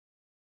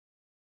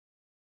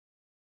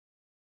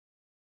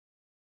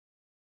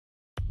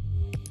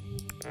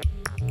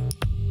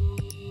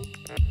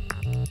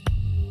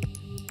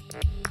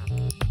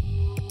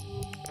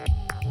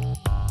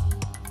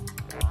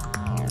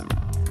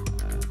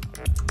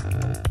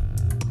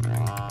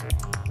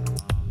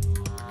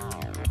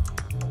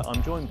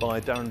I'm joined by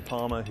Darren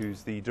Palmer,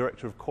 who's the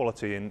Director of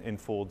Quality in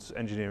Ford's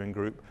engineering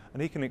group,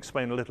 and he can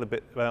explain a little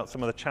bit about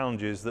some of the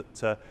challenges that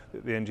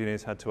the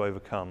engineers had to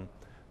overcome.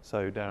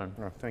 So, Darren.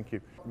 Oh, thank you.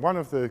 One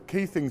of the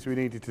key things we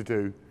needed to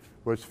do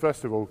was,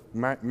 first of all,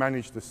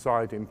 manage the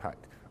side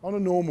impact. On a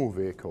normal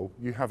vehicle,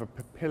 you have a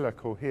pillar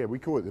called here, we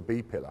call it the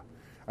B pillar,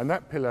 and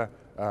that pillar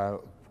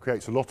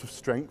creates a lot of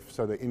strength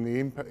so that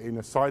in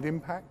a side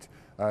impact,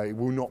 it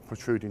will not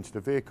protrude into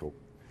the vehicle.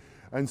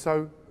 And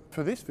so,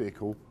 for this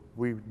vehicle,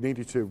 we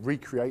needed to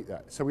recreate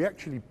that. So we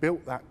actually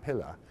built that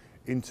pillar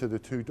into the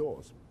two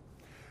doors.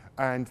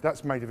 And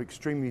that's made of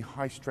extremely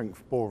high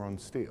strength boron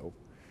steel.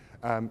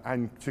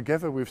 And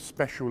together with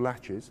special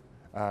latches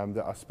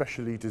that are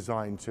specially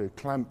designed to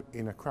clamp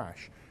in a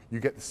crash,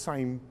 you get the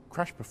same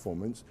crash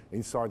performance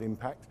in side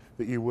impact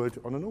that you would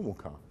on a normal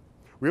car.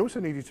 We also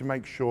needed to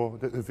make sure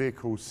that the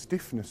vehicle's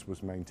stiffness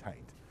was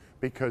maintained,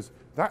 because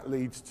that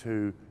leads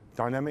to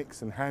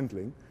dynamics and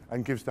handling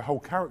and gives the whole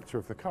character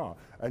of the car.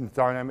 And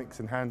dynamics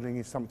and handling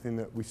is something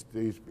that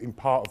is in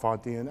part of our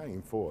DNA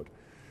in Ford.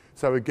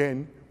 So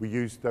again, we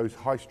used those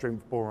high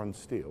strength boron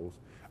steels,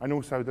 and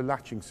also the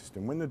latching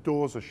system. When the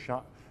doors are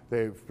shut,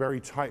 they're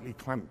very tightly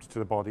clamped to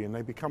the body and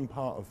they become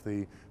part of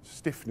the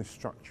stiffness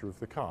structure of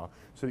the car,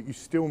 so that you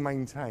still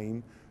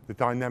maintain the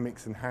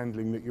dynamics and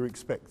handling that you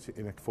expect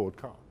in a Ford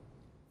car.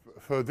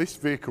 For this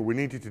vehicle, we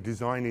needed to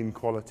design in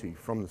quality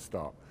from the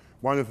start.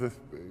 One of the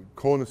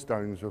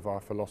cornerstones of our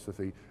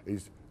philosophy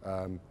is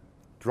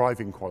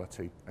driving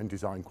quality and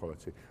design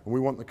quality. And we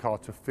want the car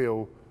to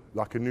feel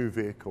like a new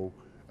vehicle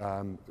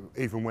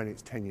even when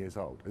it's 10 years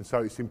old. And so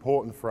it's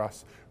important for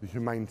us to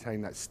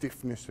maintain that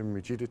stiffness and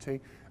rigidity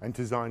and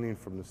design in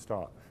from the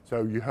start.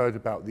 So you heard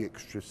about the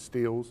extra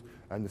steels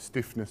and the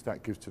stiffness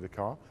that gives to the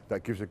car.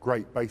 That gives a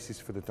great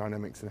basis for the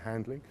dynamics and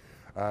handling.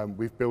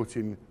 We've built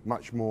in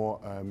much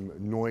more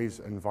noise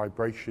and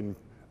vibration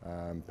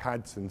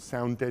pads and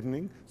sound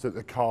deadening so that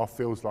the car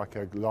feels like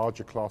a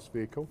larger class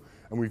vehicle,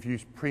 and we've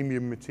used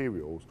premium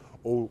materials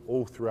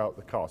all throughout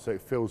the car so it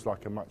feels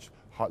like a much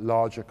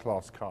larger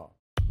class car.